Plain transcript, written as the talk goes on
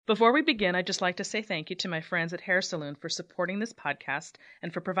Before we begin, I'd just like to say thank you to my friends at Hair Saloon for supporting this podcast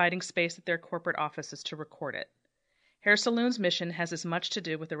and for providing space at their corporate offices to record it. Hair Saloon's mission has as much to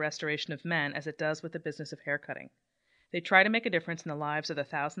do with the restoration of men as it does with the business of haircutting. They try to make a difference in the lives of the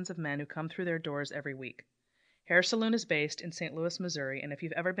thousands of men who come through their doors every week. Hair Saloon is based in St. Louis, Missouri, and if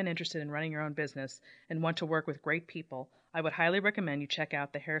you've ever been interested in running your own business and want to work with great people, I would highly recommend you check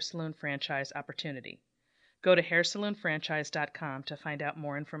out the Hair Saloon franchise opportunity. Go to hairsaloonfranchise.com to find out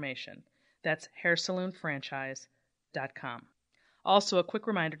more information. That's hairsaloonfranchise.com. Also, a quick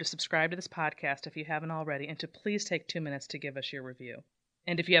reminder to subscribe to this podcast if you haven't already, and to please take 2 minutes to give us your review.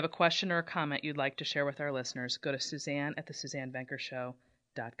 And if you have a question or a comment you'd like to share with our listeners, go to Suzanne at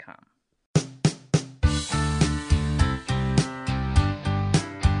thesuzannevenkershow.com.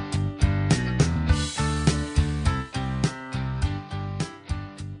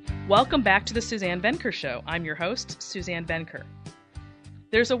 Welcome back to the Suzanne Venker Show. I'm your host, Suzanne Venker.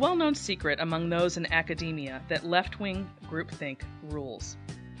 There's a well-known secret among those in academia that left-wing groupthink rules.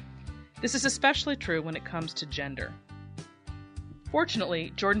 This is especially true when it comes to gender.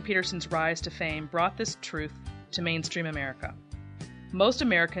 Fortunately, Jordan Peterson's rise to fame brought this truth to mainstream America. Most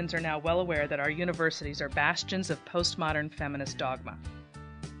Americans are now well aware that our universities are bastions of postmodern feminist dogma.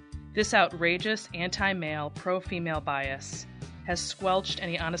 This outrageous, anti-male, pro-female bias has squelched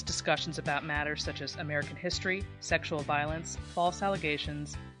any honest discussions about matters such as American history, sexual violence, false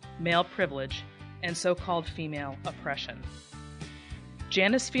allegations, male privilege, and so-called female oppression.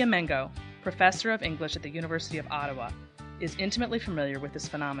 Janice Fiamengo, professor of English at the University of Ottawa, is intimately familiar with this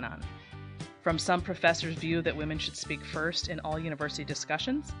phenomenon. From some professors' view that women should speak first in all university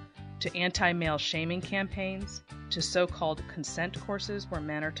discussions, to anti-male shaming campaigns, to so-called consent courses where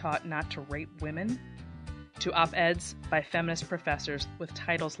men are taught not to rape women, to op-eds by feminist professors with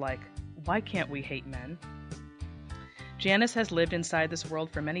titles like, "Why Can't We Hate Men?" Janice has lived inside this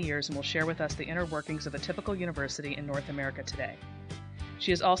world for many years and will share with us the inner workings of a typical university in North America today.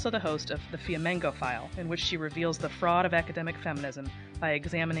 She is also the host of the Fiamengo File, in which she reveals the fraud of academic feminism by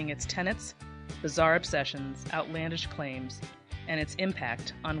examining its tenets, bizarre obsessions, outlandish claims, and its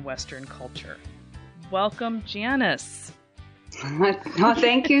impact on Western culture. Welcome, Janice. No,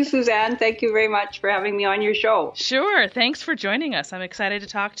 thank you, Suzanne. Thank you very much for having me on your show. Sure. Thanks for joining us. I'm excited to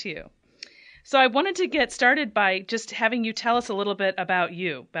talk to you. So I wanted to get started by just having you tell us a little bit about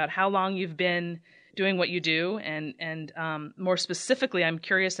you, about how long you've been doing what you do, and more specifically, I'm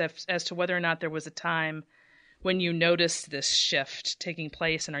curious as to whether or not there was a time when you noticed this shift taking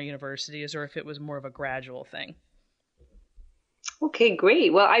place in our universities, or if it was more of a gradual thing. Okay,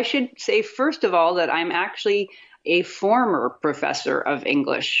 great. Well, I should say, first of all, that I'm actually a former professor of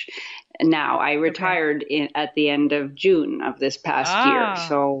English. Now, I retired at the end of June of this past year.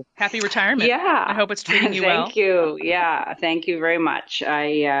 So happy retirement. Yeah. I hope it's treating you well. Thank you. Yeah, thank you very much.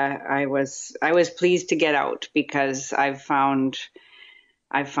 I was pleased to get out because I've found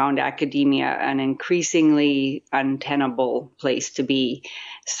academia an increasingly untenable place to be.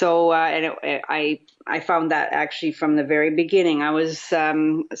 So, I found that actually from the very beginning. I was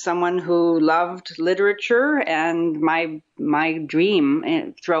someone who loved literature, and my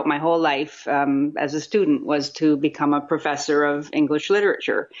dream throughout my whole life as a student was to become a professor of English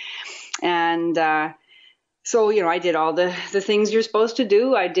literature. And so, I did all the things you're supposed to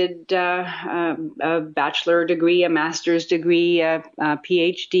do. I did a bachelor degree, a master's degree, a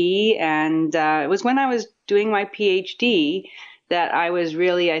PhD. And it was when I was doing my PhD that I was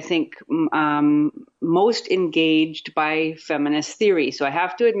really, I think, most engaged by feminist theory. So I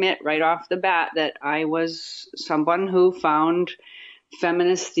have to admit right off the bat that I was someone who found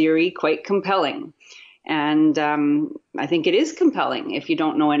feminist theory quite compelling. And I think it is compelling if you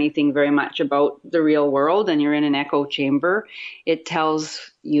don't know anything very much about the real world and you're in an echo chamber. It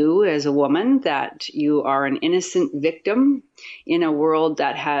tells you as a woman that you are an innocent victim in a world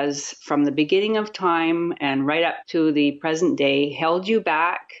that has, from the beginning of time and right up to the present day, held you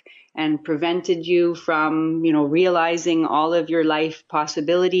back and prevented you from, realizing all of your life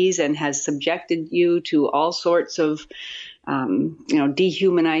possibilities, and has subjected you to all sorts of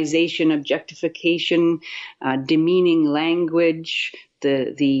dehumanization, objectification, demeaning language,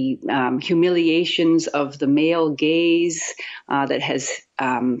 the humiliations of the male gaze that has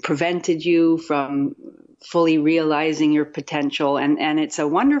prevented you from fully realizing your potential. And it's a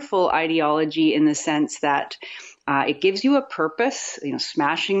wonderful ideology in the sense that It gives you a purpose,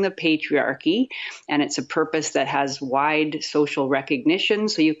 smashing the patriarchy, and it's a purpose that has wide social recognition.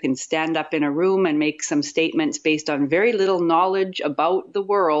 So you can stand up in a room and make some statements based on very little knowledge about the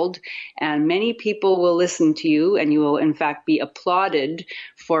world, and many people will listen to you, and you will in fact be applauded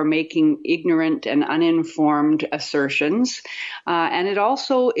for making ignorant and uninformed assertions. And it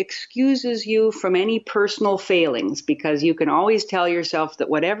also excuses you from any personal failings, because you can always tell yourself that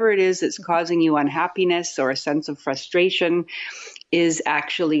whatever it is that's causing you unhappiness or a sense of frustration is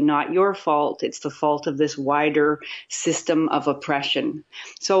actually not your fault. It's the fault of this wider system of oppression.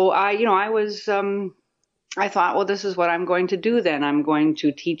 So I thought, well, this is what I'm going to do then. I'm going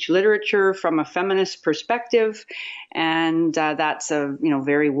to teach literature from a feminist perspective, and that's a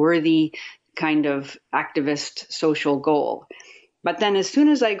very worthy kind of activist social goal. But then as soon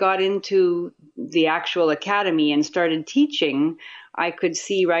as I got into the actual academy and started teaching, I could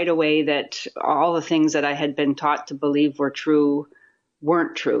see right away that all the things that I had been taught to believe were true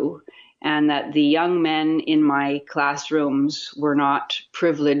weren't true, and that the young men in my classrooms were not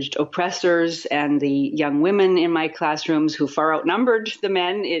privileged oppressors, and the young women in my classrooms, who far outnumbered the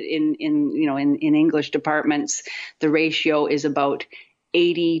men in English departments, the ratio is about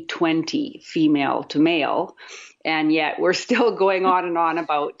 80-20 female to male. And yet we're still going on and on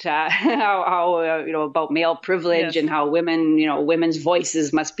about how about male privilege, yes, and how women's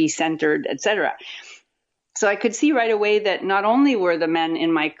voices must be centered, etc. So I could see right away that not only were the men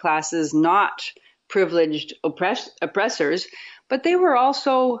in my classes not privileged oppressors, but they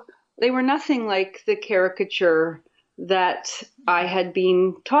were nothing like the caricature that I had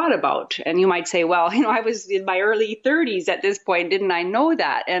been taught about. And you might say, well, I was in my early 30s at this point. Didn't I know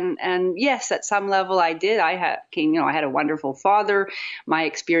that? And yes, at some level I did. I had a wonderful father. My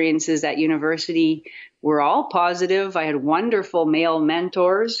experiences at university were all positive. I had wonderful male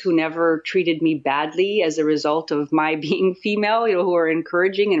mentors who never treated me badly as a result of my being female, who were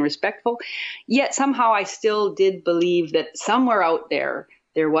encouraging and respectful. Yet somehow I still did believe that somewhere out there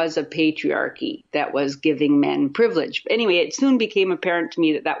was a patriarchy that was giving men privilege. But anyway, it soon became apparent to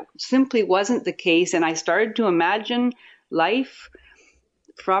me that simply wasn't the case. And I started to imagine life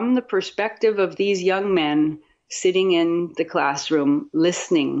from the perspective of these young men sitting in the classroom,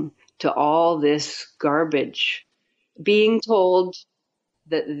 listening to all this garbage, being told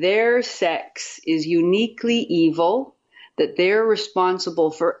that their sex is uniquely evil, that they're responsible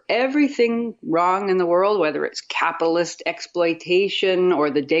for everything wrong in the world, whether it's capitalist exploitation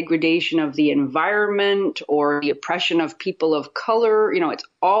or the degradation of the environment or the oppression of people of color. It's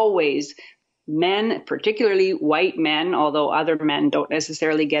always men, particularly white men, although other men don't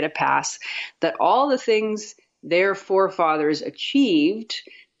necessarily get a pass, that all the things their forefathers achieved,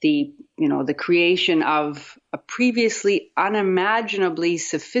 the creation of a previously unimaginably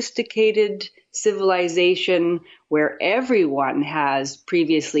sophisticated civilization where everyone has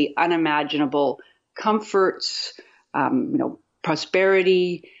previously unimaginable comforts,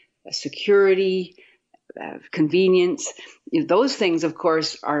 prosperity, security, convenience. Those things, of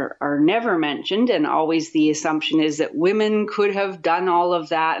course, are never mentioned, and always the assumption is that women could have done all of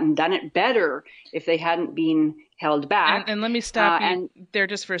that and done it better if they hadn't been held back. And let me stop you there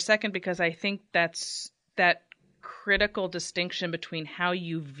just for a second, because I think that's that critical distinction between how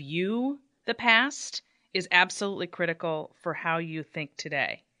you view the past is absolutely critical for how you think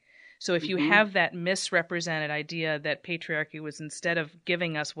today. So if you have that misrepresented idea that patriarchy was, instead of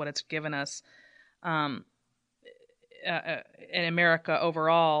giving us what it's given us in America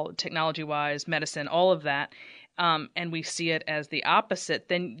overall, technology-wise, medicine, all of that, and we see it as the opposite,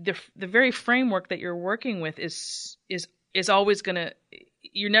 then the very framework that you're working with is always going to,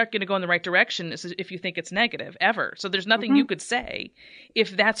 you're not going to go in the right direction if you think it's negative, ever. So there's nothing you could say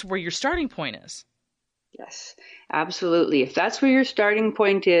if that's where your starting point is. Yes, absolutely. If that's where your starting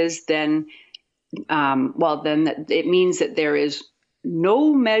point is, then it means that there is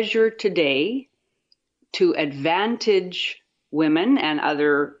no measure today to advantage women and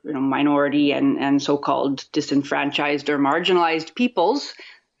other minority and so-called disenfranchised or marginalized peoples.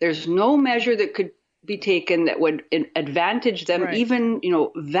 There's no measure that could be taken that would advantage them, right, even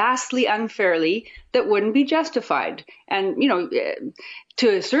vastly unfairly, that wouldn't be justified. And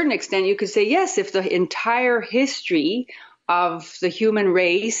to a certain extent you could say, yes, if the entire history of the human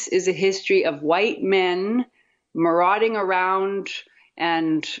race is a history of white men marauding around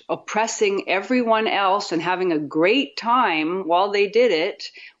and oppressing everyone else and having a great time while they did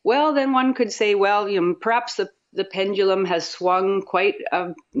it, well, then one could say, well, perhaps the pendulum has swung quite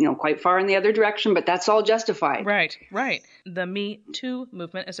far in the other direction, but that's all justified. Right. The Me Too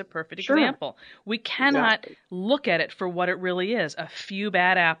movement is a perfect example. We cannot look at it for what it really is, a few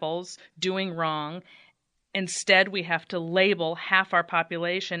bad apples doing wrong, Instead, we have to label half our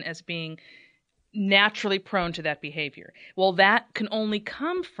population as being naturally prone to that behavior. Well, that can only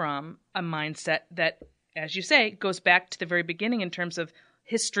come from a mindset that, as you say, goes back to the very beginning in terms of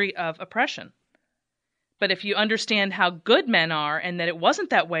history of oppression. But if you understand how good men are and that it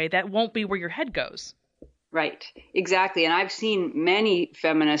wasn't that way, that won't be where your head goes. Right, exactly. And I've seen many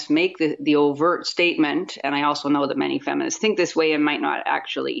feminists make the overt statement, and I also know that many feminists think this way and might not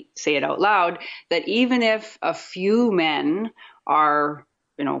actually say it out loud, that even if a few men are,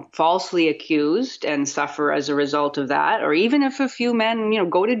 falsely accused and suffer as a result of that, or even if a few men,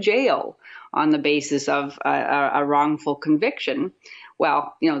 go to jail on the basis of a wrongful conviction,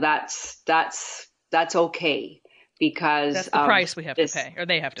 well, that's okay. Because that's the price we have to pay, or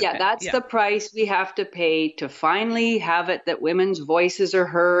they have to pay. That's the price we have to pay to finally have it that women's voices are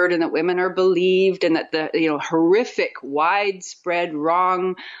heard and that women are believed, and that the horrific, widespread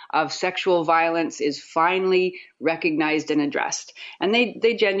wrong of sexual violence is finally recognized and addressed. And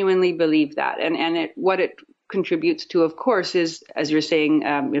they genuinely believe that. And what it contributes to, of course, is, as you're saying,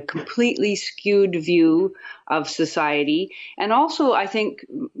 a completely skewed view of society. And also, I think,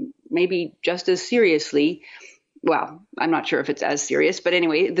 maybe just as seriously, well, I'm not sure if it's as serious, but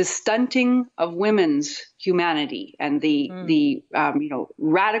anyway, the stunting of women's humanity and the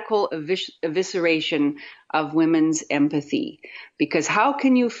radical evisceration of women's empathy. Because how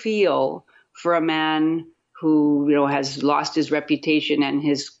can you feel for a man who, has lost his reputation and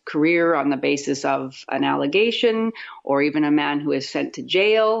his career on the basis of an allegation, or even a man who is sent to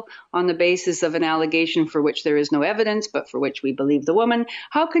jail on the basis of an allegation for which there is no evidence, but for which we believe the woman?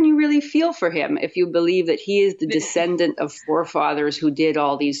 How can you really feel for him if you believe that he is the descendant of forefathers who did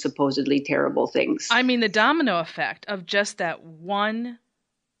all these supposedly terrible things? I mean, the domino effect of just that one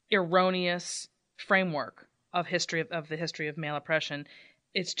erroneous framework of the history of male oppression,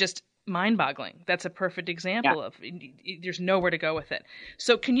 it's just mind-boggling. That's a perfect example of there's nowhere to go with it.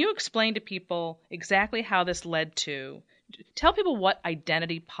 So can you explain to people exactly how this led to, tell people what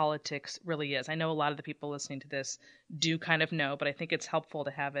identity politics really is? I know a lot of the people listening to this do kind of know, but I think it's helpful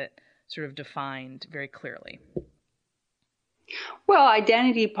to have it sort of defined very clearly. Well,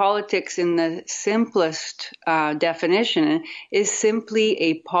 identity politics in the simplest definition is simply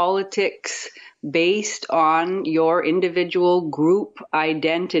a politics based on your individual group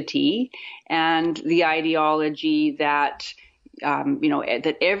identity and the ideology that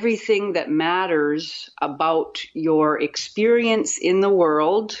that everything that matters about your experience in the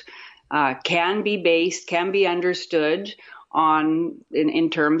world can be understood on in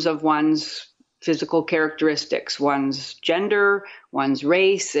terms of one's physical characteristics, one's gender, one's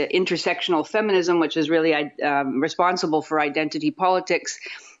race. Intersectional feminism, which is really responsible for identity politics,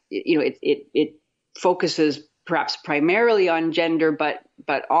 it focuses perhaps primarily on gender, but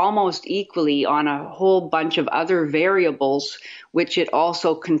almost equally on a whole bunch of other variables, which it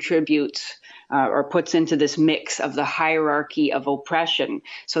also contributes or puts into this mix of the hierarchy of oppression.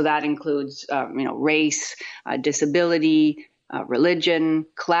 So that includes, race, disability, religion,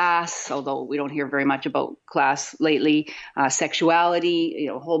 class, although we don't hear very much about class lately, sexuality,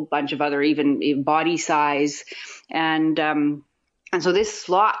 a whole bunch of other, even body size. And so this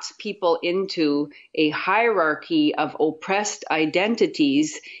slots people into a hierarchy of oppressed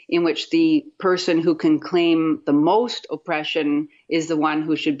identities in which the person who can claim the most oppression is the one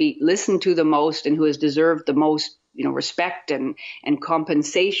who should be listened to the most and who has deserved the most respect and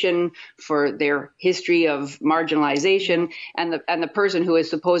compensation for their history of marginalization, and the person who is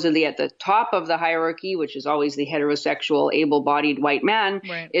supposedly at the top of the hierarchy, which is always the heterosexual, able-bodied white man,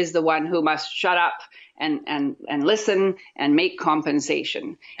 right, is the one who must shut up and listen and make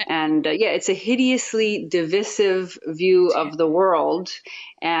compensation. And it's a hideously divisive view of the world,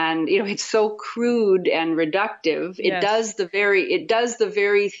 and it's so crude and reductive. Yes. It does the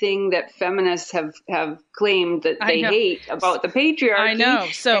very thing that feminists have claimed that they hate about the patriarchy. I know.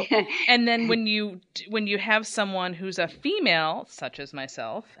 So, and then when you have someone who's a female, such as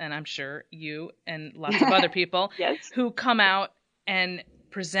myself, and I'm sure you and lots of other people, yes, who come out and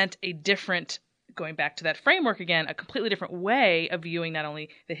present a different, going back to that framework again, a completely different way of viewing not only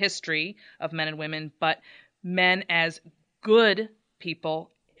the history of men and women, but men as good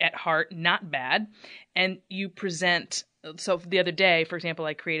people at heart, not bad. And you present, so the other day, for example,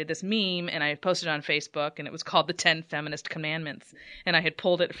 I created this meme and I posted it on Facebook, and it was called The 10 Feminist Commandments. And I had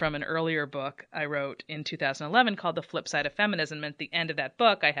pulled it from an earlier book I wrote in 2011 called The Flip Side of Feminism. And at the end of that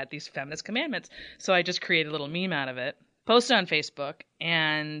book, I had these feminist commandments. So I just created a little meme out of it, posted on Facebook,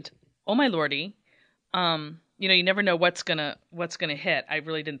 and oh my lordy, you never know what's gonna hit. I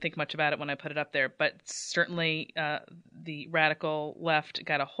really didn't think much about it when I put it up there, but certainly the radical left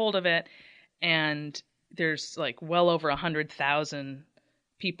got a hold of it, and there's like well over 100,000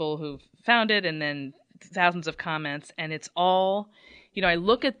 people who've found it, and then thousands of comments, and it's all, I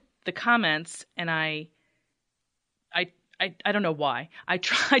look at the comments and I don't know why. I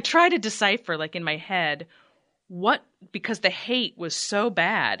try to decipher, like in my head, because the hate was so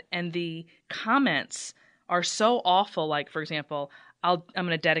bad and the comments are so awful. Like, for example, I'm going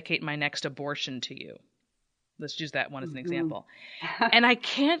to dedicate my next abortion to you. Let's use that one as an example. And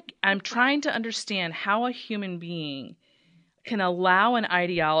I'm trying to understand how a human being can allow an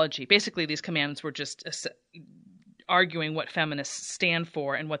ideology. Basically, these commands were just arguing what feminists stand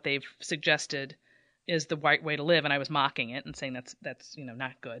for and what they've suggested is the right way to live. And I was mocking it and saying that's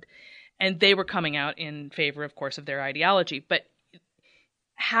not good. And they were coming out in favor, of course, of their ideology. But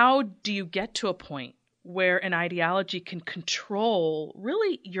how do you get to a point where an ideology can control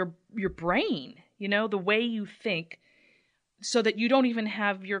really your brain, the way you think, so that you don't even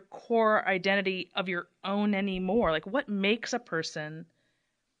have your core identity of your own anymore? Like, what makes a person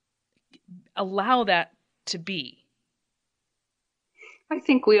allow that to be? I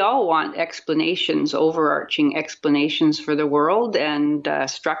think we all want explanations, overarching explanations for the world, and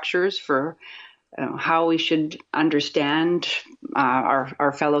structures for how we should understand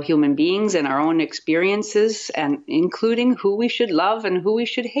our fellow human beings and our own experiences, and including who we should love and who we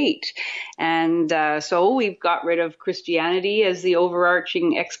should hate. And so we've got rid of Christianity as the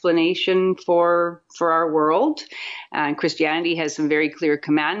overarching explanation for our world. And Christianity has some very clear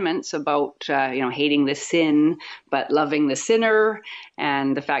commandments about hating the sin, but loving the sinner,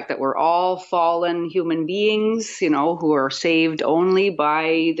 and the fact that we're all fallen human beings, who are saved only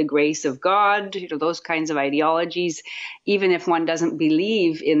by the grace of God. Those kinds of ideologies, even if one doesn't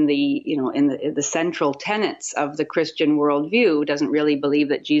believe in the central tenets of the Christian worldview, doesn't really believe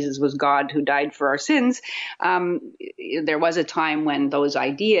that Jesus was God who died for our sins. There was a time when those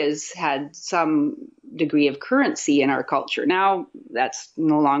ideas had some degree of currency in our culture. Now that's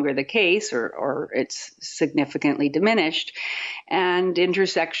no longer the case, or it's significantly diminished. And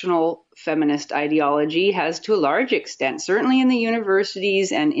intersectional feminist ideology has, to a large extent, certainly in the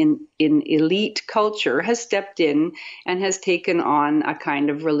universities and in elite culture, has stepped in and has taken on a kind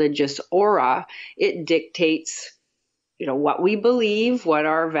of religious aura. It dictates what we believe, what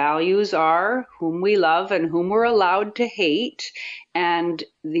our values are, whom we love and whom we're allowed to hate. And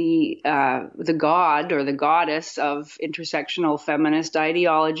the god or the goddess of intersectional feminist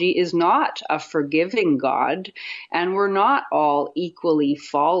ideology is not a forgiving God, and we're not all equally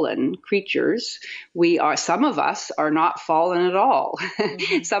fallen creatures. Some of us are not fallen at all.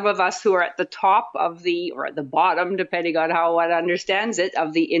 Mm-hmm. Some of us who are at the top of or at the bottom, depending on how one understands it,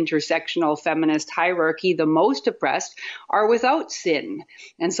 of the intersectional feminist hierarchy, the most oppressed, are without sin.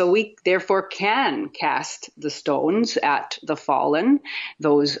 And so we therefore can cast the stones at the fallen,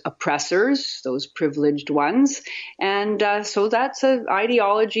 those oppressors, those privileged ones. And so that's an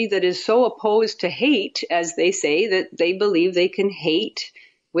ideology that is so opposed to hate, as they say, that they believe they can hate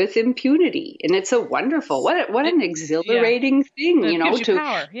with impunity. And it's a wonderful, what an exhilarating thing, it gives you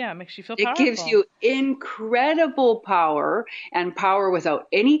power. Yeah, it makes you feel powerful. It gives you incredible power, and power without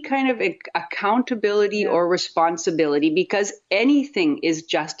any kind of accountability or responsibility, because anything is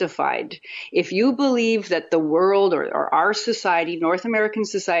justified. If you believe that the world or our society, North American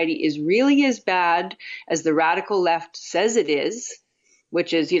society, is really as bad as the radical left says it is,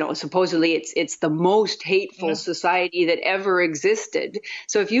 which is, supposedly it's the most hateful society that ever existed.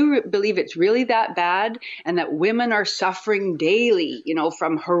 So if you believe it's really that bad, and that women are suffering daily,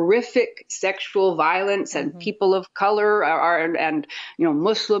 from horrific sexual violence, and people of color and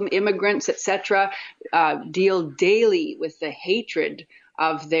Muslim immigrants, etc., deal daily with the hatred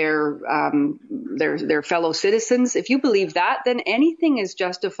of their fellow citizens. If you believe that, then anything is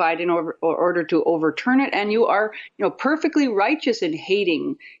justified in order to overturn it, and you are perfectly righteous in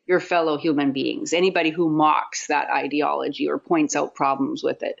hating your fellow human beings. Anybody who mocks that ideology or points out problems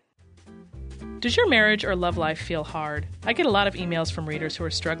with it. Does your marriage or love life feel hard? I get a lot of emails from readers who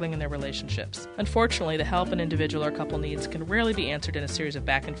are struggling in their relationships. Unfortunately, the help an individual or couple needs can rarely be answered in a series of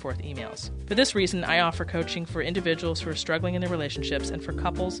back-and-forth emails. For this reason, I offer coaching for individuals who are struggling in their relationships and for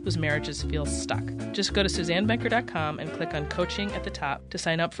couples whose marriages feel stuck. Just go to SuzanneBenker.com and click on Coaching at the top to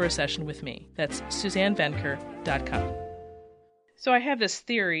sign up for a session with me. That's SuzanneBenker.com. So I have this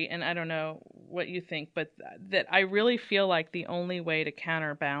theory, and I don't know what you think, but that I really feel like the only way to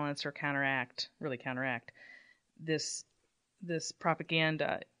counterbalance or counteract this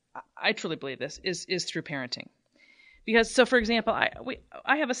propaganda, I truly believe this, is through parenting. Because, so for example,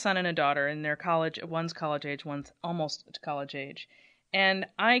 I have a son and a daughter, and they're one's college age, one's almost college age. And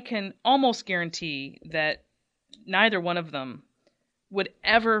I can almost guarantee that neither one of them would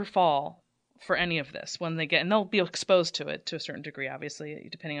ever fall for any of this when they get, and they'll be exposed to it to a certain degree, obviously,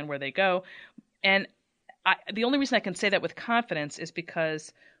 depending on where they go. And the only reason I can say that with confidence is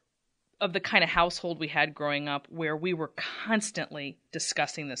because of the kind of household we had growing up, where we were constantly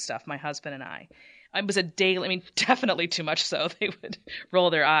discussing this stuff, my husband and I. It was a daily, I mean, definitely too much so. They would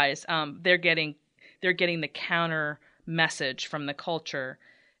roll their eyes. They're getting the counter message from the culture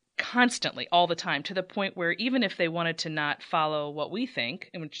constantly, all the time, to the point where even if they wanted to not follow what we think,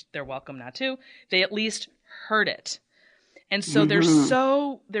 in which they're welcome not to, they at least heard it. And so they're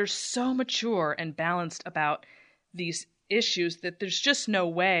so mature and balanced about these issues that there's just no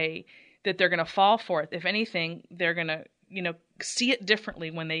way that they're going to fall for it. If anything, they're going to, see it differently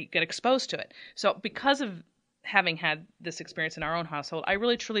when they get exposed to it. So because of having had this experience in our own household, I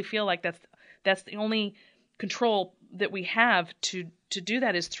really truly feel like that's the only control that we have to do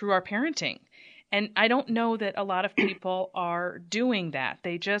that is through our parenting. And I don't know that a lot of people are doing that.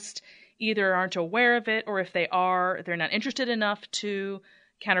 They just either aren't aware of it, or if they are, they're not interested enough to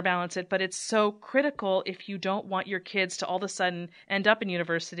counterbalance it. But it's so critical if you don't want your kids to all of a sudden end up in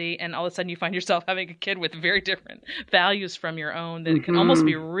university and all of a sudden you find yourself having a kid with very different values from your own, that it can almost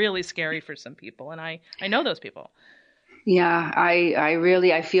be really scary for some people. And I know those people. Yeah,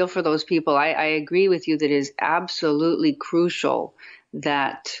 I feel for those people. I agree with you that it is absolutely crucial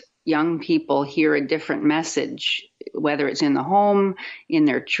that young people hear a different message, whether it's in the home, in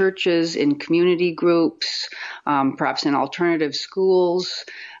their churches, in community groups, perhaps in alternative schools.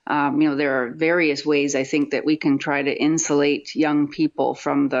 There are various ways, I think, that we can try to insulate young people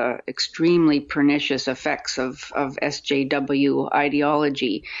from the extremely pernicious effects of SJW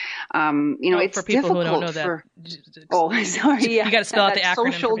ideology. It's for people difficult who don't know that. Sorry. Yeah. You got to spell out the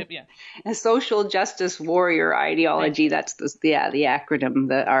acronym. A social justice warrior ideology. Right. That's the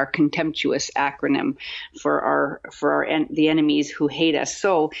acronym, our contemptuous acronym for the enemies who hate us.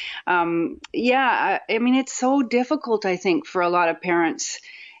 So, it's so difficult, I think, for a lot of parents.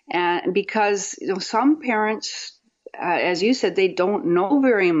 And because some parents, as you said, they don't know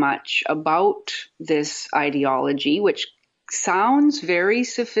very much about this ideology, which sounds very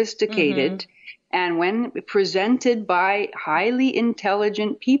sophisticated. Mm-hmm. And when presented by highly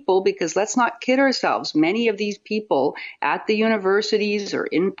intelligent people, because let's not kid ourselves, many of these people at the universities or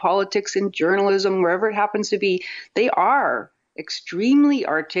in politics, in journalism, wherever it happens to be, they are extremely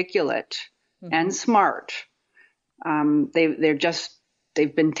articulate and smart.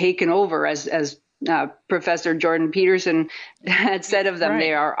 They've been taken over, as Professor Jordan Peterson had said of them. Right.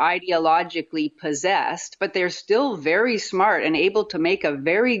 They are ideologically possessed, but they're still very smart and able to make a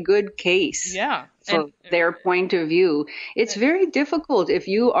very good case for their point of view. It's very difficult if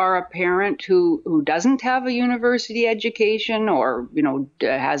you are a parent who doesn't have a university education or,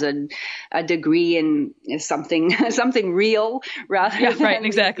 has a degree in something real rather than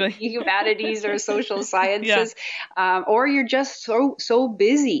exactly. humanities or social sciences, or you're just so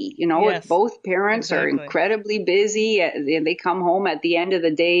busy, if both parents are incredibly busy and they come home at the end of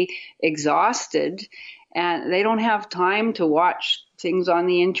the day exhausted and they don't have time to watch things on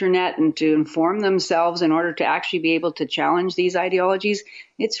the internet and to inform themselves in order to actually be able to challenge these ideologies.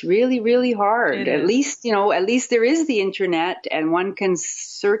 It's really, really hard. At least there is the internet and one can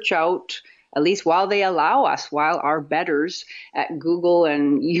search out, at least while they allow us, while our betters at Google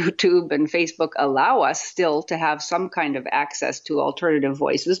and YouTube and Facebook allow us still to have some kind of access to alternative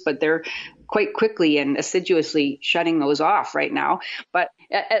voices, but they're quite quickly and assiduously shutting those off right now. But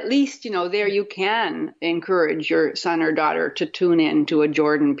at least, there you can encourage your son or daughter to tune in to a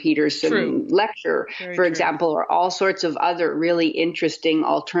Jordan Peterson lecture, for example, or all sorts of other really interesting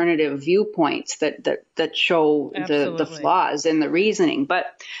alternative viewpoints that show the flaws in the reasoning. But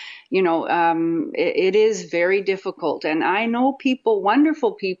it is very difficult. And I know people,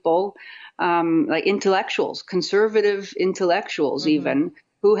 wonderful people, like intellectuals, conservative intellectuals even,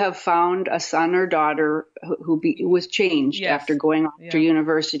 who have found a son or daughter who was changed after going off to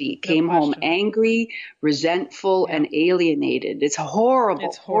university, came home angry, resentful, and alienated. It's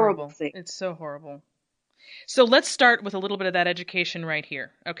horrible. Horrible thing. It's so horrible. So let's start with a little bit of that education right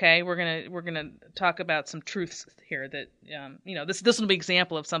here. Okay, we're gonna talk about some truths here that this will be an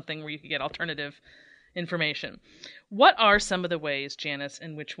example of something where you can get alternative information. What are some of the ways, Janice,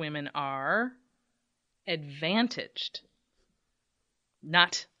 in which women are advantaged,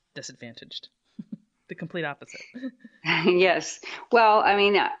 not disadvantaged? The complete opposite. Yes. Well,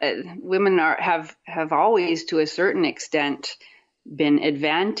 women have always, to a certain extent, been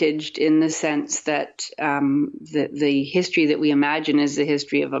advantaged in the sense that the history that we imagine is the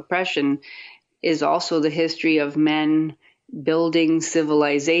history of oppression is also the history of men building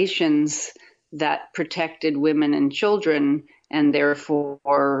civilizations that protected women and children and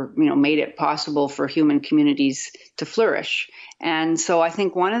therefore, made it possible for human communities to flourish. And so I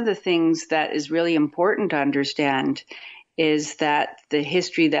think one of the things that is really important to understand is that the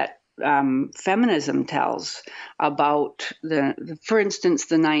history that feminism tells about for instance,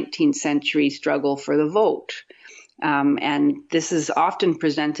 the 19th century struggle for the vote. And this is often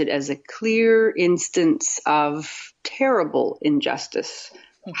presented as a clear instance of terrible injustice.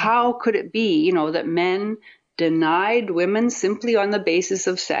 Mm-hmm. How could it be, that men denied women simply on the basis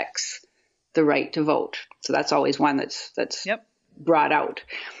of sex the right to vote? So that's always one that's yep. brought out.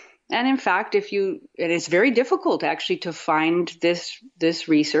 And in fact, it's very difficult actually to find this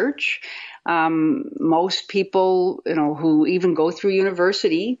research. Most people, who even go through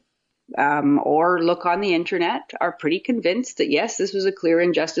university or look on the internet are pretty convinced that yes, this was a clear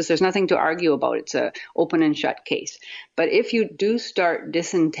injustice. There's nothing to argue about. It's an open and shut case. But if you do start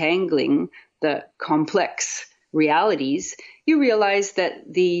disentangling the complex realities, you realize that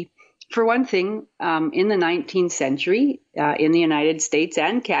for one thing, in the 19th century, in the United States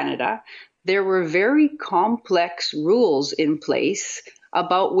and Canada, there were very complex rules in place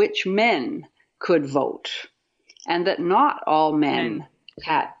about which men could vote, and that not all men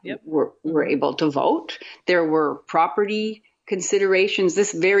were able to vote. There were property considerations.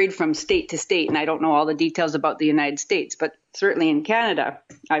 This varied from state to state, and I don't know all the details about the United States, but certainly in Canada,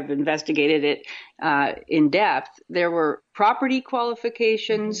 I've investigated it in depth. There were property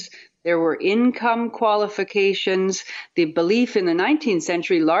qualifications. Mm-hmm. There were income qualifications. The belief in the 19th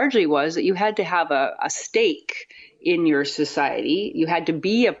century largely was that you had to have a stake in your society. You had to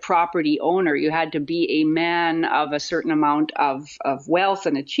be a property owner. You had to be a man of a certain amount of wealth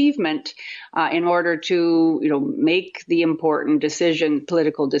and achievement in order to, make the important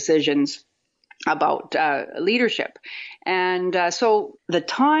political decisions about leadership. And so the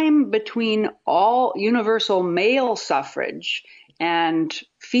time between all universal male suffrage and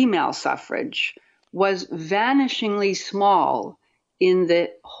female suffrage was vanishingly small in the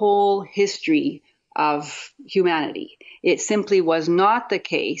whole history of humanity. It simply was not the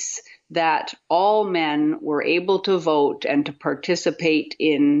case that all men were able to vote and to participate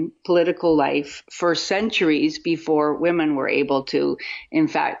in political life for centuries before women were able to. In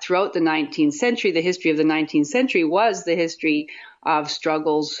fact, throughout the 19th century, the history of the 19th century was the history of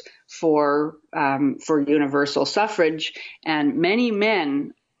struggles for universal suffrage, and many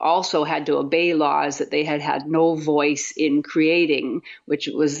men also had to obey laws that they had no voice in creating, which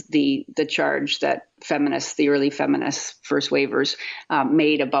was the charge that the early feminists, first wavers,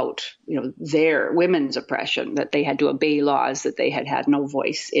 made about their women's oppression, that they had to obey laws that they had no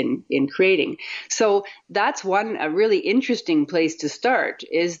voice in creating. So that's a really interesting place to start,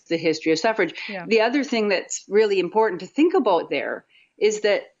 is the history of suffrage. Yeah. The other thing that's really important to think about there is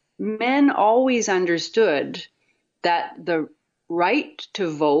that men always understood that the right to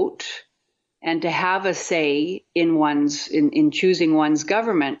vote and to have a say in choosing one's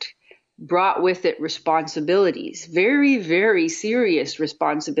government brought with it responsibilities, very, very serious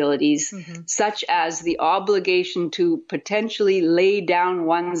responsibilities, mm-hmm. such as the obligation to potentially lay down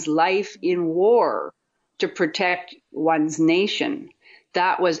one's life in war to protect one's nation.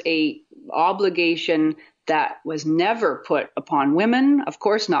 That was a obligation that was never put upon women. Of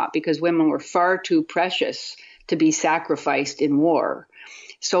course not, because women were far too precious to be sacrificed in war.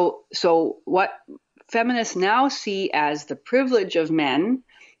 So what feminists now see as the privilege of men,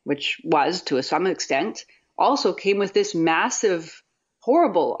 which was to some extent, also came with this massive,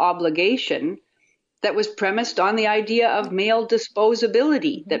 horrible obligation that was premised on the idea of male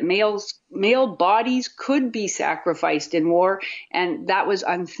disposability, that male bodies could be sacrificed in war, and that was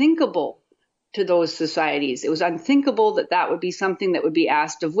unthinkable to those societies. It was unthinkable that would be something that would be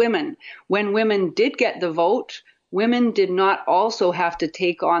asked of women. When women did get the vote, women did not also have to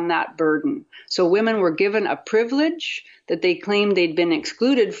take on that burden. So women were given a privilege that they claimed they'd been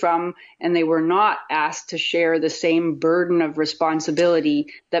excluded from, and they were not asked to share the same burden of responsibility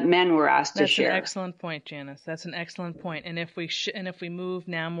that men were asked to share. That's an excellent point, Janice. That's an excellent point. And if we move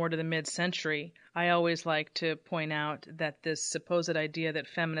now more to the mid-century, I always like to point out that this supposed idea that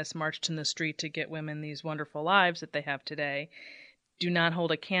feminists marched in the street to get women these wonderful lives that they have today do not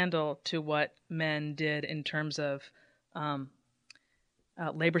hold a candle to what men did in terms of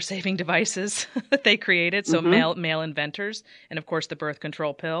labor-saving devices that they created, so mm-hmm. male inventors, and of course the birth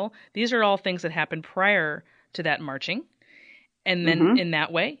control pill. These are all things that happened prior to that marching. And then mm-hmm. in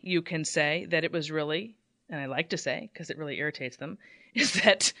that way, you can say that it was really, and I like to say, because it really irritates them, is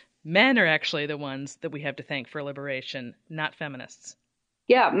that men are actually the ones that we have to thank for liberation, not feminists.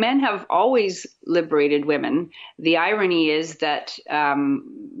 Yeah, men have always liberated women. The irony is that a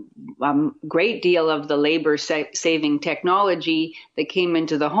great deal of the labor-saving technology that came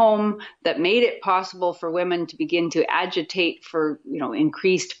into the home that made it possible for women to begin to agitate for,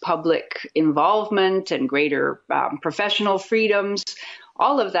 increased public involvement and greater professional freedoms,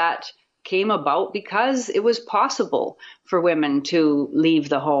 all of that came about because it was possible for women to leave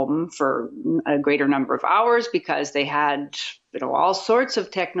the home for a greater number of hours because they had all sorts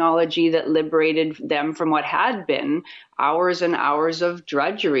of technology that liberated them from what had been hours and hours of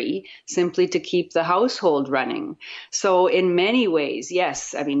drudgery simply to keep the household running. So in many ways,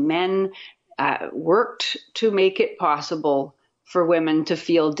 yes, I mean, men worked to make it possible for women to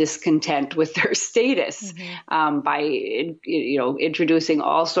feel discontent with their status by introducing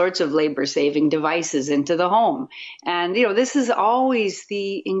all sorts of labor-saving devices into the home. And this is always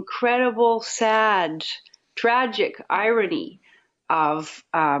the incredible, sad, tragic irony of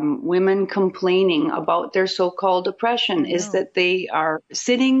women complaining about their so-called oppression is that they are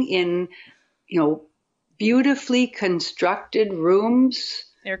sitting in beautifully constructed rooms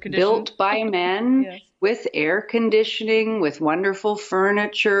built by men. Yes. With air conditioning, with wonderful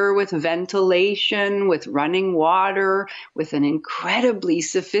furniture, with ventilation, with running water, with an incredibly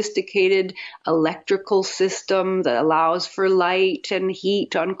sophisticated electrical system that allows for light and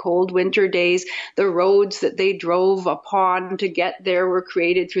heat on cold winter days. The roads that they drove upon to get there were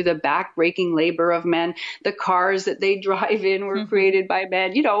created through the backbreaking labor of men. The cars that they drive in were created by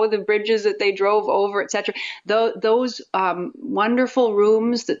men. The bridges that they drove over, etc. Those wonderful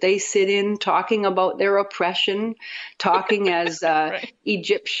rooms that they sit in talking about their oppression, talking as right.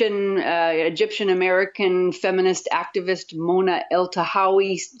 Egyptian American feminist activist Mona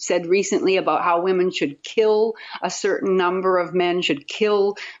El-Tahawi said recently about how women should kill a certain number of men, should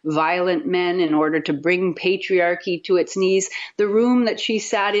kill violent men in order to bring patriarchy to its knees. The room that she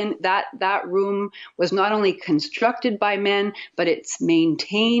sat in, that room was not only constructed by men, but it's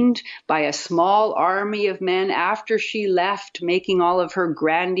maintained by a small army of men after she left, making all of her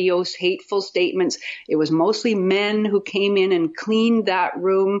grandiose, hateful statements. It was mostly men who came in and cleaned that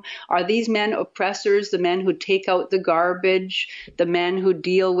room. Are these men oppressors? The men who take out the garbage, the men who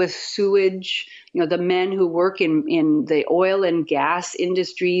deal with sewage, the men who work in the oil and gas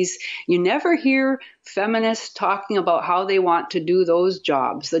industries. You never hear feminists talking about how they want to do those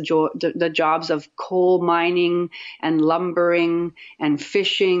jobs, the jobs of coal mining and lumbering and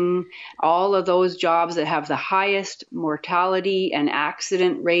fishing, all of those jobs that have the highest mortality and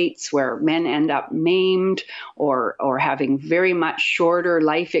accident rates where men end up maimed or having very much shorter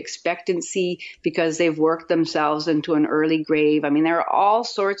life expectancy because they've worked themselves into an early grave. I mean, there are all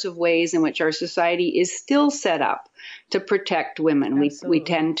sorts of ways in which our society is still set up to protect women. We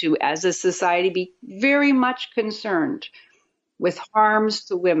tend to, as a society, be very much concerned with harms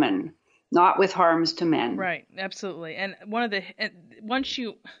to women, not with harms to men. Right, absolutely. And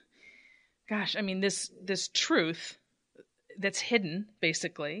this truth that's hidden,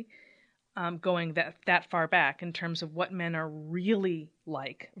 basically, going that far back in terms of what men are really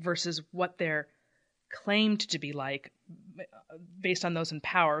like versus what they're claimed to be like based on those in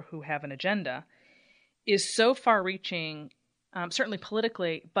power who have an agenda, is so far-reaching, certainly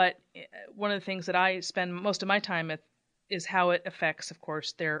politically, but one of the things that I spend most of my time with is how it affects, of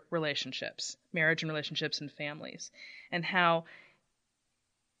course, their relationships, marriage and relationships and families, and how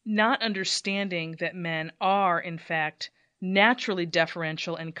not understanding that men are, in fact, naturally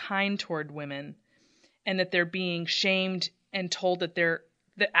deferential and kind toward women, and that they're being shamed and told that the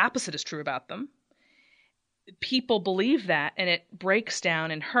opposite is true about them. People believe that, and it breaks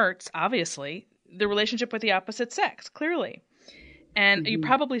down and hurts, obviously, the relationship with the opposite sex, clearly. And you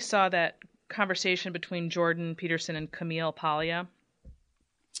probably saw that conversation between Jordan Peterson and Camille Paglia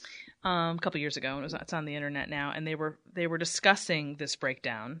a couple years ago, and it's on the internet now, and they were discussing this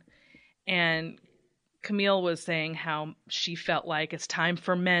breakdown. And Camille was saying how she felt like it's time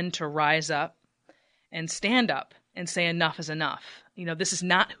for men to rise up and stand up and say enough is enough. This is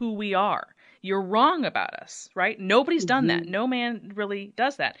not who we are. You're wrong about us, right? Nobody's done that. No man really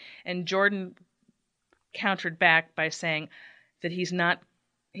does that. And Jordan countered back by saying that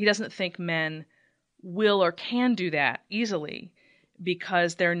he doesn't think men will or can do that easily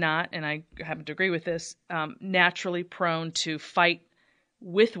because they're not, and I happen to agree with this, naturally prone to fight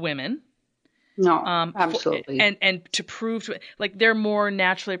with women. No, absolutely. And to prove they're more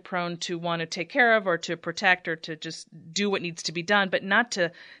naturally prone to want to take care of or to protect or to just do what needs to be done, but not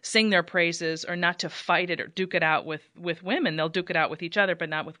to sing their praises or not to fight it or duke it out with women. They'll duke it out with each other, but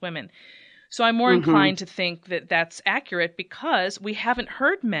not with women. So I'm more inclined to think that that's accurate because we haven't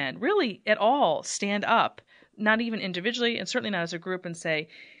heard men really at all stand up not even individually, and certainly not as a group, and say,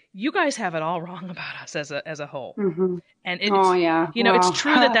 you guys have it all wrong about us as a whole. Mm-hmm. And it's, oh yeah, it's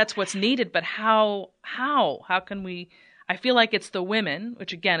true that that's what's needed, but how can we? I feel like it's the women,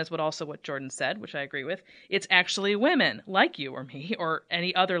 which again is what Jordan said, which I agree with. It's actually women like you or me or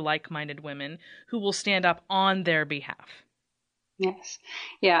any other like-minded women who will stand up on their behalf. Yes.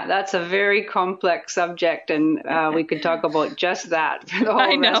 Yeah, that's a very complex subject, and we could talk about just that for the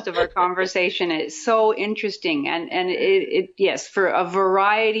whole rest of our conversation. It's so interesting, and yes, for a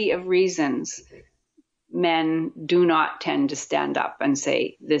variety of reasons, men do not tend to stand up and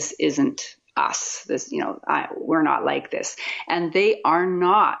say, this isn't us. This, we're not like this. And they are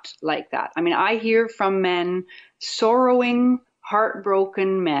not like that. I mean, I hear from men, sorrowing,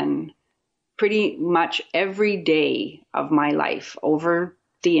 heartbroken men, pretty much every day of my life over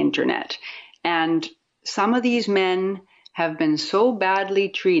the internet. And some of these men have been so badly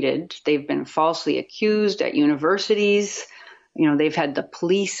treated. They've been falsely accused at universities. They've had the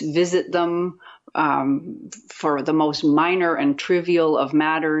police visit them for the most minor and trivial of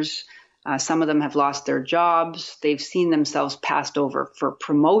matters. Some of them have lost their jobs. They've seen themselves passed over for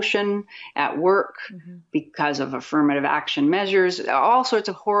promotion at work because of affirmative action measures, all sorts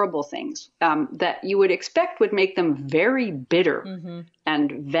of horrible things that you would expect would make them very bitter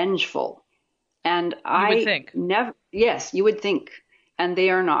and vengeful. And yes, you would think. And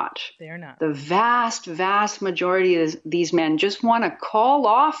they are not. They are not. The vast, vast majority of these men just want to call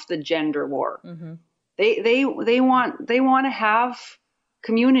off the gender war. Mm-hmm. They want to have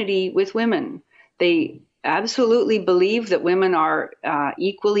community with women. They absolutely believe that women are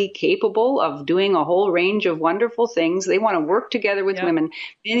equally capable of doing a whole range of wonderful things. They want to work together with women.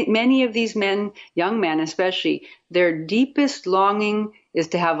 Many of these men, young men especially, their deepest longing is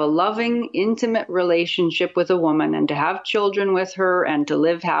to have a loving, intimate relationship with a woman and to have children with her and to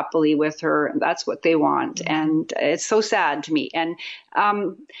live happily with her. And that's what they want. Mm-hmm. And it's so sad to me. And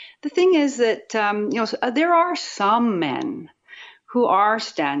the thing is that, there are some men who are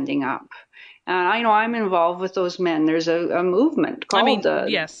standing up. I know I'm involved with those men. There's a movement called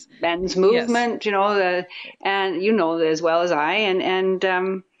the men's movement, and as well as I.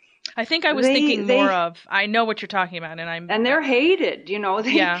 And I think I was thinking more of, I know what you're talking about, and they're hated.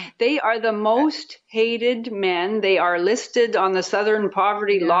 They are the most hated men. They are listed on the Southern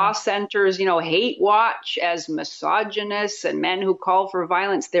Poverty Law Center's, hate watch as misogynists and men who call for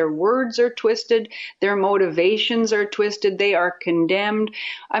violence. Their words are twisted. Their motivations are twisted. They are condemned.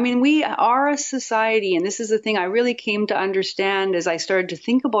 I mean, we are a society, and this is the thing I really came to understand as I started to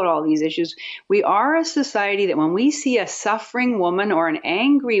think about all these issues. We are a society that when we see a suffering woman or an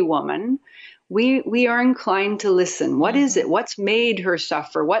angry woman, we are inclined to listen. What is it? What's made her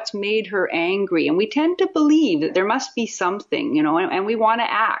suffer? What's made her angry? And we tend to believe that there must be something, and we want to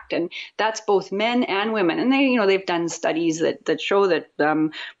act. And that's both men and women. And they've done studies that show that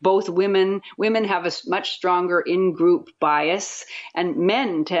both women have a much stronger in-group bias, and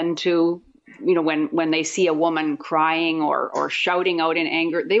men tend to, when they see a woman crying or shouting out in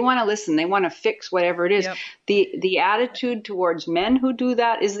anger, they want to listen. They want to fix whatever it is. Yep. The attitude towards men who do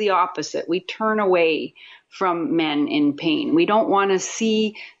that is the opposite. We turn away from men in pain. We don't want to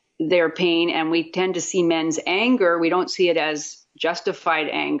see their pain, and we tend to see men's anger. We don't see it as justified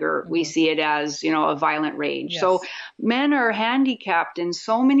anger. We see it as, a violent rage. Yes. So men are handicapped in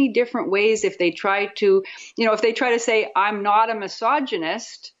so many different ways. If they try to say, I'm not a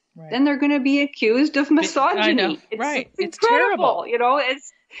misogynist, then they're going to be accused of misogyny. It's terrible.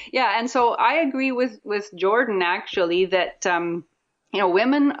 And so I agree with Jordan, actually, that,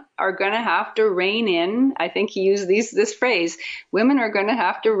 women are going to have to rein in. I think he used this phrase. Women are going to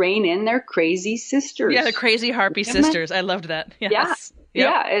have to rein in their crazy sisters. Yeah, the crazy harpy sisters. I loved that. Yes.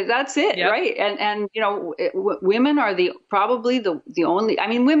 Yeah, that's it, right? And women are probably the only. I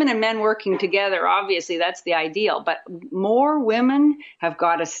mean, women and men working together. Obviously, that's the ideal. But more women have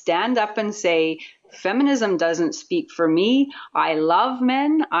got to stand up and say, feminism doesn't speak for me. I love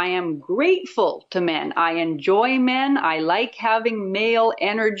men. I am grateful to men. I enjoy men. I like having male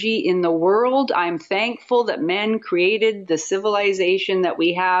energy in the world. I'm thankful that men created the civilization that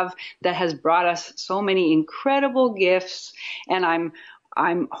we have that has brought us so many incredible gifts. And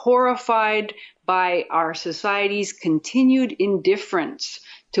I'm horrified by our society's continued indifference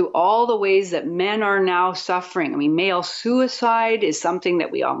to all the ways that men are now suffering. I mean, male suicide is something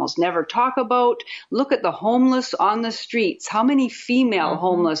that we almost never talk about. Look at the homeless on the streets. How many female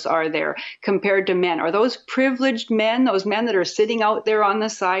homeless are there compared to men? Are those privileged men, those men that are sitting out there on the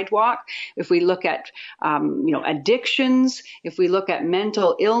sidewalk? If we look at, addictions, if we look at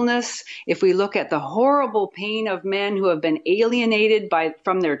mental illness, if we look at the horrible pain of men who have been alienated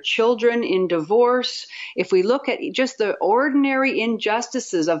from their children in divorce, if we look at just the ordinary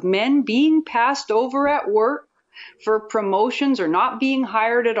injustices of men being passed over at work for promotions or not being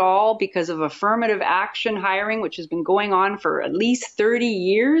hired at all because of affirmative action hiring, which has been going on for at least 30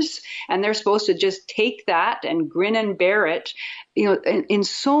 years, and they're supposed to just take that and grin and bear it. In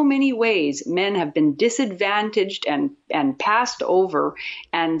so many ways, men have been disadvantaged and passed over,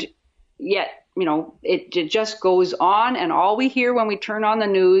 and yet, it just goes on. And all we hear when we turn on the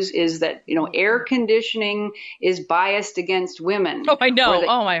news is that, air conditioning is biased against women. Oh, I know.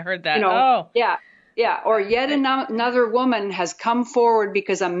 I heard that. Yeah. Yeah. Or yet another woman has come forward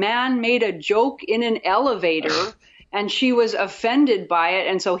because a man made a joke in an elevator and she was offended by it.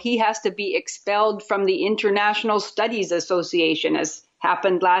 And so he has to be expelled from the International Studies Association, as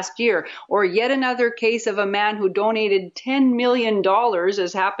happened last year. Or yet another case of a man who donated $10 million,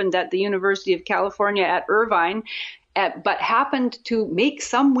 as happened at the University of California at Irvine, but happened to make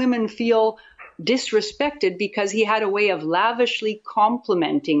some women feel disrespected because he had a way of lavishly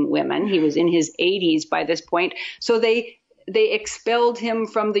complimenting women. He was in his 80s by this point. So they expelled him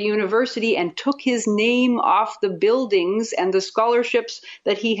from the university and took his name off the buildings and the scholarships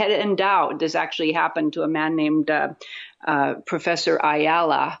that he had endowed. This actually happened to a man named Professor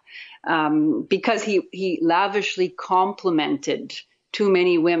Ayala, because he lavishly complimented too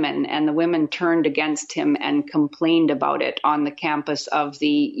many women, and the women turned against him and complained about it on the campus of the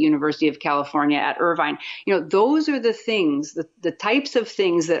University of California at Irvine. Those are the things, the types of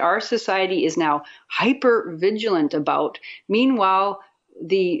things that our society is now hyper vigilant about. Meanwhile,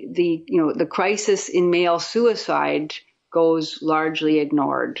 the crisis in male suicide goes largely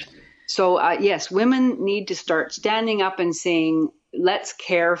ignored. So yes, women need to start standing up and saying, let's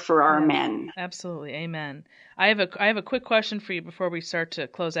care for our men. Absolutely. Amen. I have a quick question for you before we start to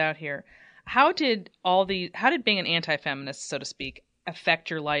close out here. How did being an anti-feminist, so to speak, affect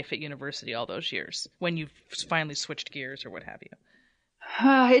your life at university all those years when you finally switched gears or what have you?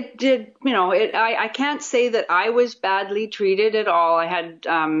 It did, I can't say that I was badly treated at all. I had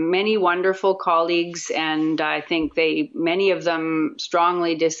many wonderful colleagues, and I think many of them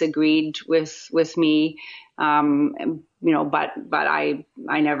strongly disagreed with me. But I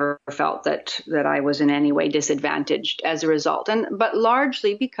never felt that I was in any way disadvantaged as a result. But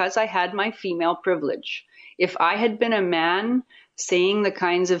largely because I had my female privilege. If I had been a man saying the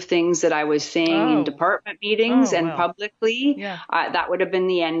kinds of things that I was saying in department meetings and publicly, that would have been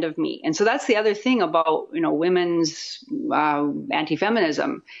the end of me. And so that's the other thing about, women's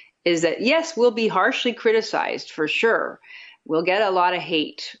anti-feminism is that, yes, we'll be harshly criticized for sure. We'll get a lot of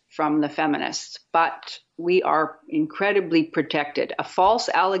hate from the feminists, but we are incredibly protected. A false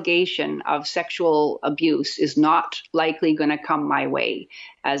allegation of sexual abuse is not likely going to come my way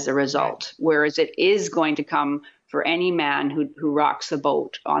as a result, whereas it is going to come for any man who rocks the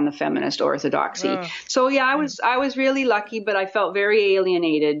boat on the feminist orthodoxy. So yeah, I was really lucky, but I felt very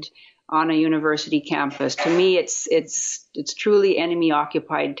alienated on a university campus. To me, it's truly enemy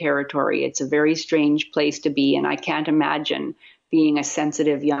occupied territory. It's a very strange place to be, and I can't imagine being a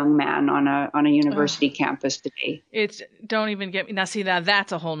sensitive young man on a university campus today. Don't even get me. Now, see,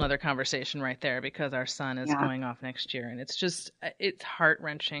 that's a whole nother conversation right there, because our son is going off next year, and it's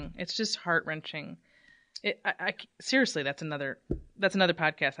heart-wrenching. It's just heart-wrenching. Seriously, that's another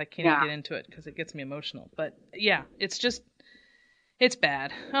podcast. I can't even get into it because it gets me emotional. But yeah, it's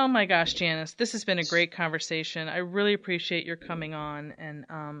bad. Oh my gosh, Janice, this has been a great conversation. I really appreciate your coming on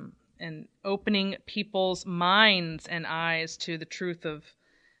and opening people's minds and eyes to the truth of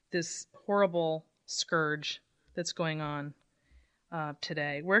this horrible scourge that's going on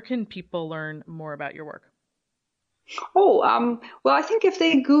today. Where can people learn more about your work? Well, I think if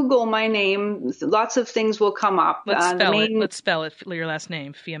they Google my name, lots of things will come up. Let's spell it. Your last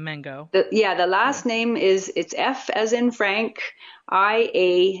name, Fiamengo. The last name it's F as in Frank,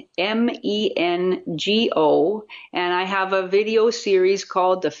 Iamengo, and I have a video series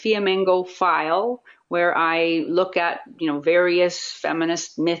called the Fiamengo File, where I look at, various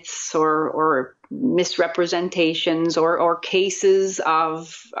feminist myths or misrepresentations or cases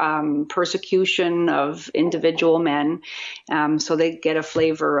of persecution of individual men, so they get a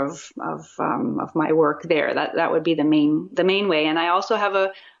flavor of my work there. That would be the main way. And I also have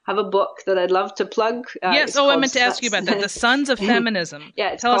a have a book that I'd love to plug. Yes. I meant to ask you about that. The Sons of Feminism.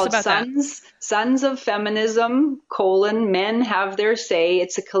 Yeah, it's Tell called us about that. Sons of Feminism, Men Have Their Say.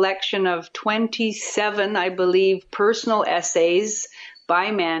 It's a collection of 27, I believe, personal essays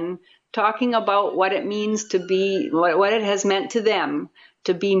by men talking about what it means to be, what it has meant to them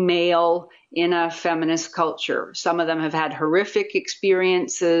to be male in a feminist culture. Some of them have had horrific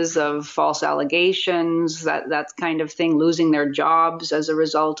experiences of false allegations, that kind of thing, losing their jobs as a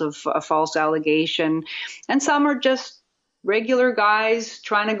result of a false allegation. And some are just regular guys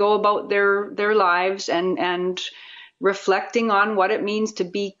trying to go about their lives and reflecting on what it means to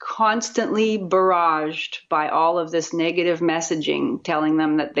be constantly barraged by all of this negative messaging, telling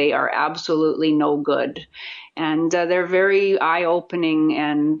them that they are absolutely no good. And they're very eye-opening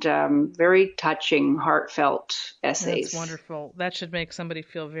and very touching, heartfelt essays. That's wonderful. That should make somebody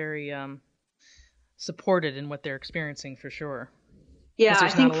feel very supported in what they're experiencing, for sure. Yeah, I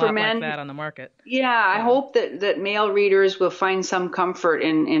think for men, like that on the market. Yeah, I hope that male readers will find some comfort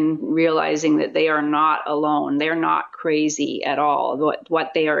in realizing that they are not alone. They're not crazy at all.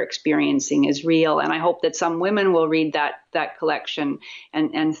 What they are experiencing is real. And I hope that some women will read that collection.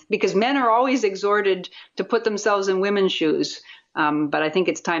 And because men are always exhorted to put themselves in women's shoes. But I think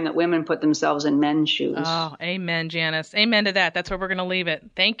it's time that women put themselves in men's shoes. Oh, amen, Janice. Amen to that. That's where we're going to leave it.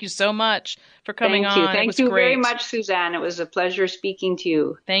 Thank you so much for coming on. Thank you very much, Suzanne. It was a pleasure speaking to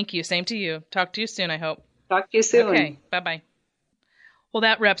you. Thank you. Same to you. Talk to you soon, I hope. Talk to you soon. Okay. Bye-bye. Well,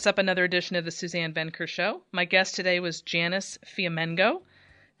 that wraps up another edition of the Suzanne Benker Show. My guest today was Janice Fiamengo.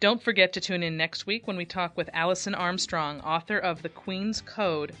 Don't forget to tune in next week when we talk with Allison Armstrong, author of The Queen's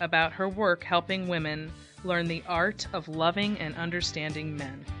Code, about her work helping women learn the art of loving and understanding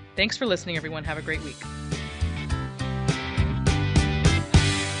men. Thanks for listening, everyone. Have a great week.